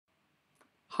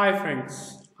Hi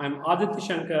friends, I'm Aditya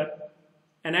Shankar,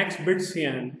 an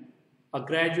ex-BITSian, a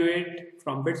graduate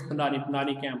from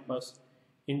BITS-Pilani campus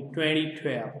in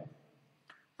 2012.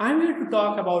 I'm here to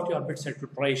talk about your BITSAT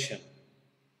preparation.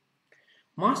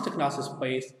 Masterclass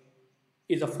Space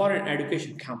is a foreign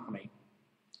education company.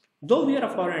 Though we are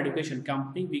a foreign education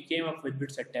company, we came up with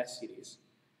BITSAT test series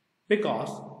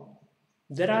because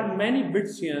there are many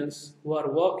BITSians who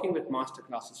are working with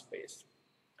Masterclass Space.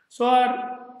 So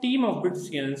our team of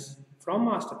BITSians from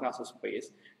Masterclass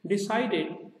Space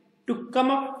decided to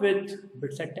come up with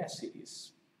BITSAT test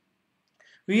series.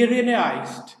 We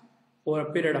realized over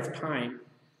a period of time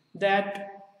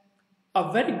that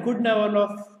a very good level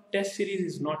of test series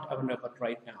is not available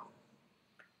right now.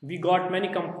 We got many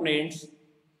complaints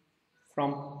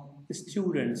from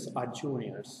students or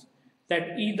juniors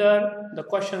that either the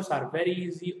questions are very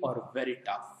easy or very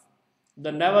tough.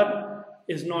 The level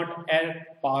is not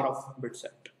at par of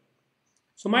BITSAT.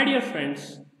 So my dear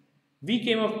friends, we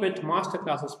came up with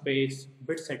Masterclass Space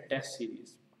BITSAT test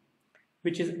series,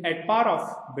 which is at par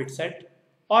of BITSAT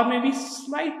or maybe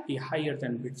slightly higher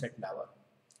than BITSAT level.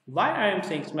 Why I am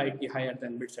saying slightly higher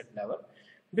than BITSAT level?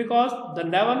 Because the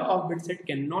level of BITSAT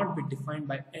cannot be defined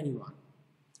by anyone.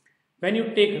 When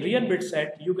you take real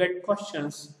BITSAT, you get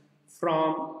questions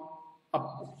from a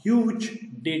huge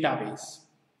database.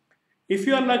 If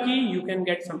you are lucky, you can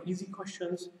get some easy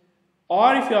questions,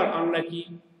 or if you are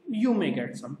unlucky, you may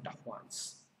get some tough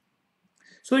ones.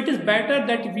 So it is better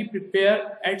that we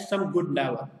prepare at some good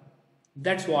level.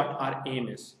 That's what our aim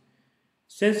is.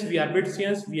 Since we are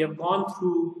BITSians, we have gone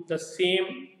through the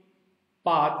same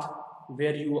path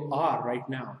where you are right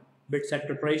now. BITSAT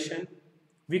preparation,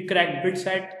 we cracked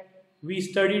BITSAT, we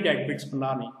studied at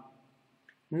BITS-Pilani.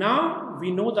 Now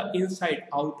we know the inside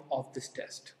out of this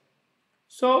test.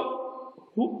 So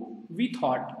we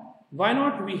thought, why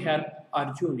not we help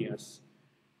our juniors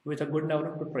with a good level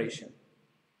of preparation?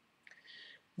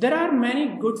 There are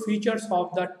many good features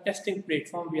of the testing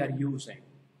platform we are using.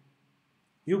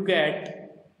 You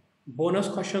get bonus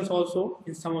questions also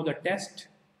in some of the tests.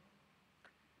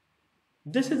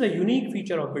 This is a unique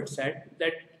feature of BITSAT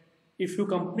that if you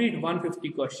complete 150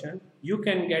 questions, you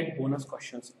can get bonus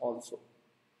questions also.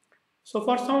 So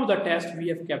for some of the tests, we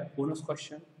have kept bonus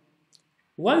questions.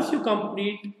 Once you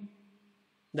complete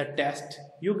the test,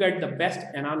 you get the best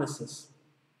analysis.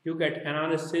 You get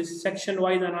analysis,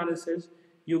 section-wise analysis.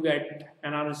 You get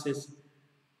analysis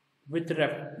with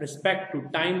respect to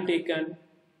time taken.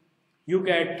 You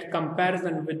get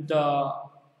comparison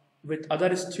with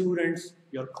other students,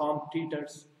 your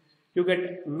competitors. You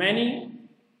get many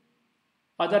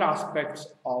other aspects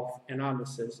of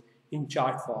analysis in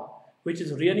chart form, which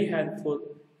is really helpful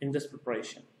in this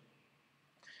preparation.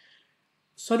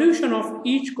 Solution of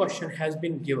each question has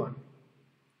been given.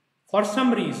 For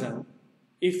some reason,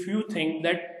 if you think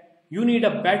that you need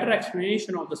a better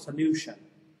explanation of the solution,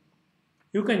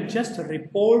 you can just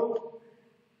report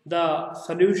the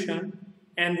solution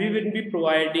and we will be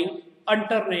providing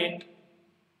alternate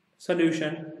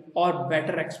solution or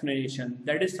better explanation.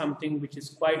 That is something which is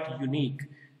quite unique,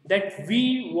 that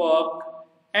we work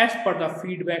as per the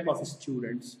feedback of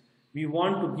students. We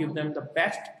want to give them the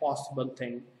best possible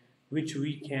thing which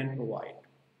we can provide.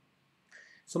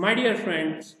 So my dear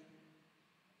friends,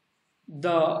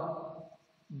 the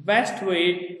best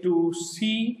way to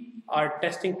see our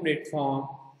testing platform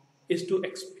is to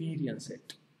experience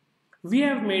it. We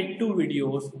have made two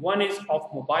videos. One is of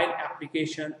mobile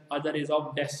application, other is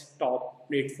of desktop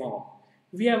platform.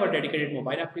 We have a dedicated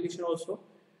mobile application also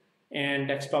and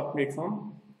desktop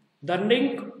platform. The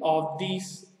link of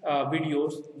these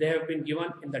videos, they have been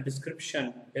given in the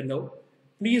description below.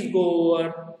 Please go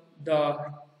over the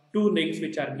two links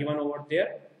which are given over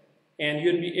there and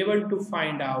you'll be able to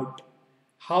find out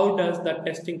how does the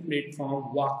testing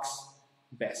platform works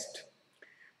best.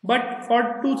 But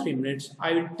for 2-3 minutes,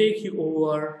 I will take you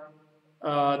over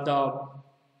the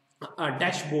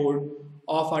dashboard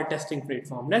of our testing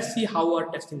platform. Let's see how our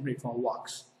testing platform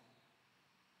works.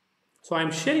 So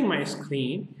I'm sharing my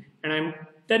screen and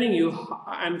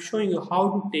I'm showing you how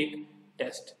to take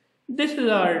test. This is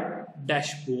our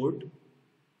dashboard,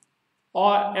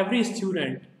 or every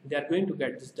student, they are going to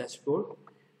get this dashboard.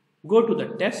 Go to the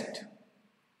test.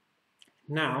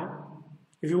 Now,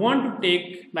 if you want to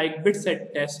take like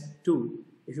BITSAT test 2,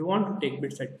 if you want to take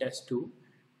BITSAT test 2,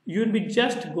 you will be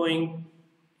just going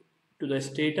to the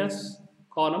status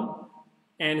column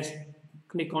and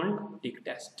click on take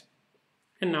test.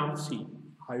 And now see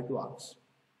how it works.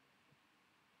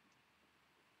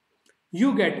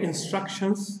 You get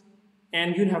instructions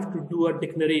and you have to do a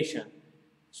declaration.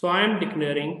 So I am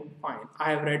declaring, fine,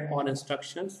 I have read all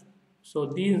instructions. So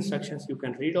these instructions you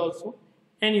can read also,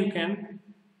 and you can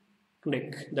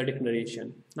click the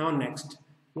declaration. Now next,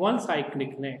 once I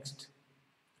click next,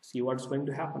 see what's going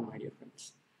to happen, my dear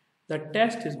friends. The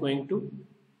test is going to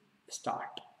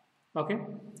start. Okay,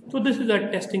 so this is a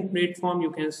testing platform.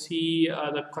 You can see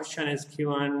the question is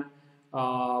given,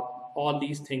 all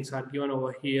these things are given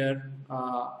over here.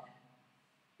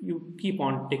 You keep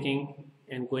on ticking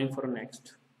and going for the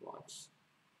next ones.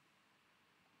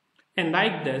 And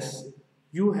like this,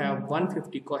 you have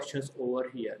 150 questions over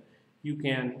here. You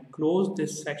can close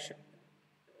this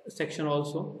section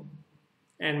also,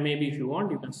 and maybe if you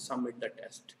want, you can submit the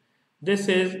test. This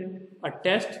is a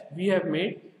test we have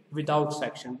made without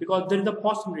section, because there is a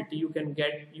possibility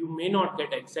you may not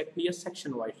get exactly a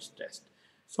section-wise test.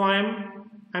 So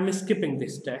I'm skipping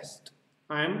this test.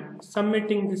 I'm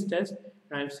submitting this test,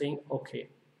 and I'm saying okay.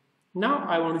 Now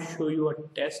I want to show you a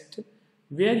test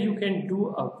where you can do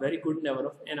a very good level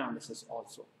of analysis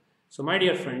also. So my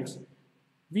dear friends,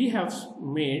 we have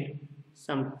made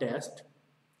some test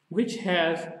which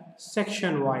has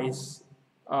section-wise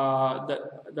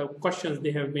the questions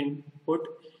they have been put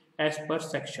as per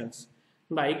sections.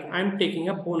 Like I'm taking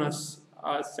a bonus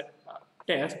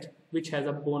test which has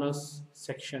a bonus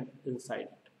section inside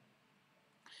it.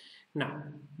 Now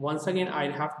once again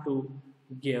I'll have to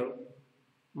give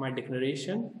my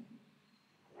declaration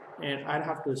and I'll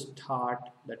have to start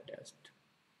the test.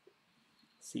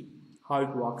 See how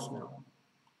it works now.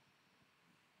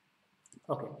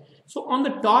 Okay, so on the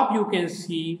top you can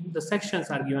see the sections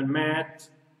are given: maths,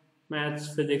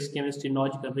 physics, chemistry,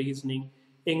 logical reasoning,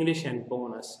 English, and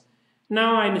bonus.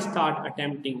 Now I will start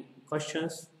attempting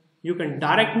questions. You can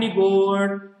directly go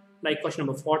over, like question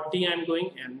number 40 I'm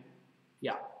going, and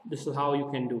yeah, this is how you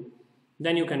can do.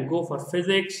 Then you can go for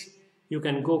physics, you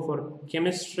can go for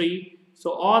chemistry.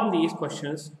 So all these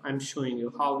questions I'm showing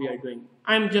you how we are doing.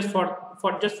 I'm just for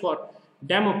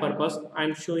demo purpose,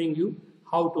 I'm showing you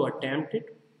how to attempt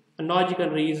it. A logical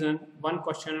reason, one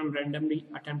question I'm randomly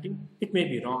attempting. It may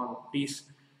be wrong. Please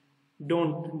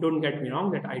don't get me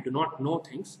wrong that I do not know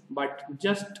things, but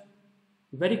just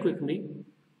very quickly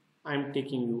I'm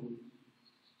taking you.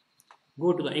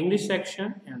 Go to the English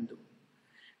section and do.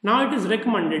 Now it is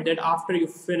recommended that after you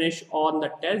finish on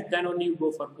the test, then only you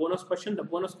go for bonus question. The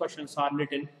bonus questions are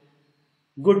little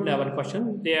good level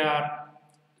questions.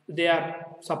 They are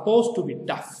supposed to be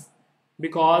tough,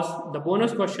 because the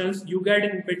bonus questions you get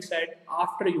in BITSAT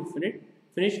after you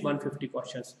finish 150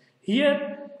 questions.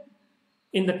 Here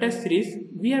in the test series,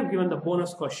 we have given the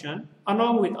bonus question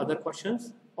along with other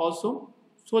questions also,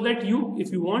 so that you,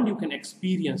 if you want, you can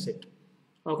experience it.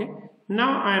 Okay,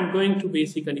 now I am going to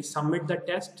basically submit the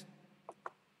test.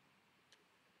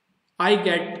 I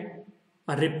get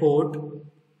a report,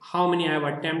 how many I have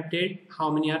attempted,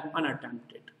 how many are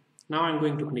unattempted. Now I'm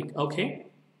going to click OK.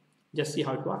 Just see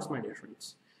how it works, my dear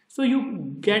friends. So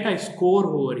you get a score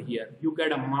over here. You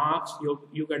get a marks,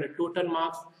 you get a total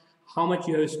marks, how much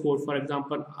you have scored. For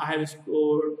example, I have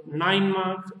scored 9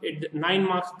 marks, 9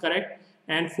 marks correct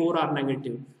and 4 are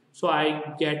negative. So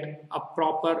I get a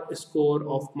proper score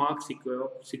of marks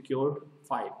secured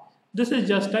 5. This is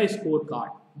just a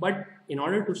scorecard, but in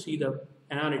order to see the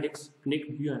analytics, click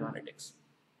view analytics.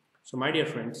 So my dear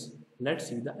friends, let's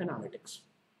see the analytics.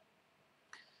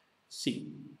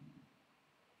 See,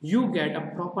 you get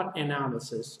a proper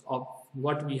analysis of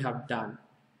what we have done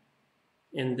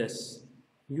in this.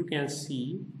 You can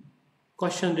see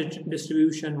question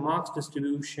distribution, marks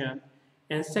distribution,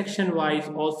 and section wise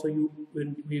also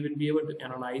we will be able to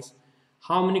analyze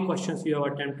how many questions you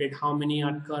have attempted, how many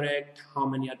are correct, how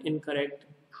many are incorrect,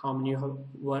 how many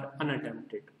were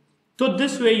unattempted. So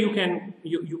this way you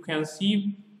can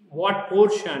see what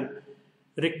portion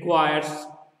requires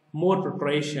more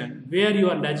preparation, where you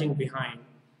are lagging behind,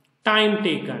 time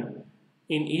taken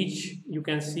in each you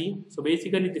can see. So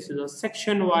basically this is a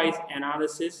section wise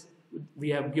analysis. We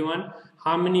have given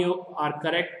how many are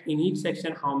correct in each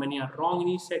section, how many are wrong in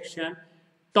each section,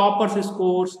 toppers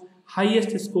scores,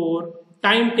 highest score,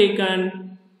 time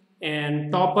taken,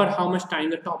 and topper, how much time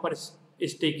the topper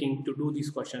is taking to do these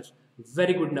questions.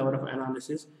 Very good level of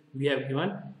analysis we have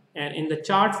given. And in the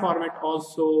chart format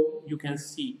also you can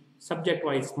see subject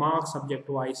wise marks, subject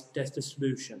wise test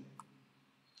distribution,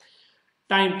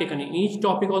 time taken in each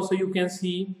topic also you can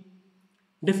see,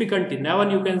 difficulty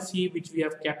level you can see, which we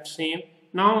have kept same.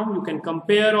 Now you can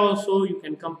compare also, you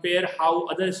can compare how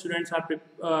other students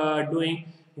are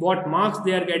doing, what marks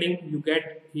they are getting, you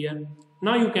get here.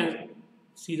 Now you can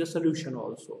see the solution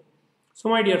also. So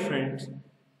my dear friends,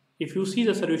 if you see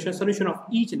the solution of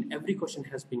each and every question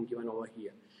has been given over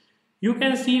here. You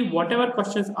can see whatever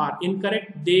questions are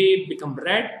incorrect, they become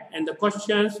red, and the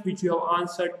questions which you have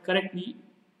answered correctly,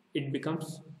 it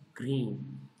becomes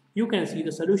green. You can see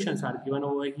the solutions are given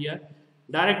over here.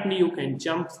 Directly you can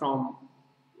jump from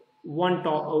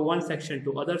one section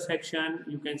to other section.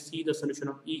 You can see the solution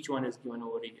of each one is given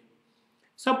over here.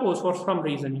 Suppose for some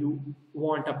reason you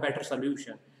want a better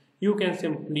solution, you can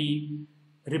simply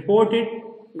report it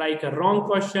like a wrong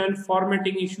question,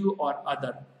 formatting issue, or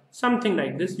other. Something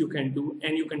like this you can do,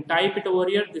 and you can type it over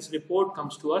here. This report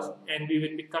comes to us and we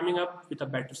will be coming up with a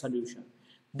better solution.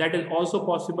 That is also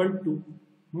possible to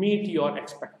meet your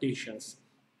expectations.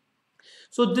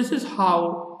 So this is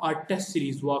how our test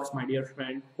series works, my dear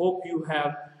friend. Hope you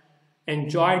have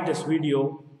enjoyed this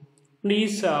video.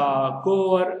 Please go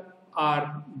over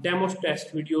our demo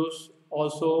test videos.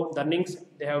 Also, the links,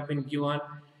 they have been given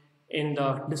in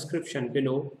the description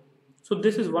below. So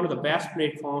this is one of the best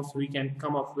platforms we can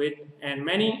come up with, and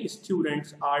many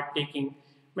students are taking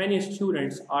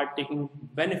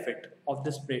benefit of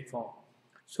this platform.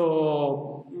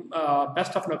 So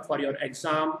best of luck for your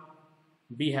exam.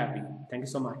 Be happy. Thank you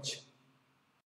so much.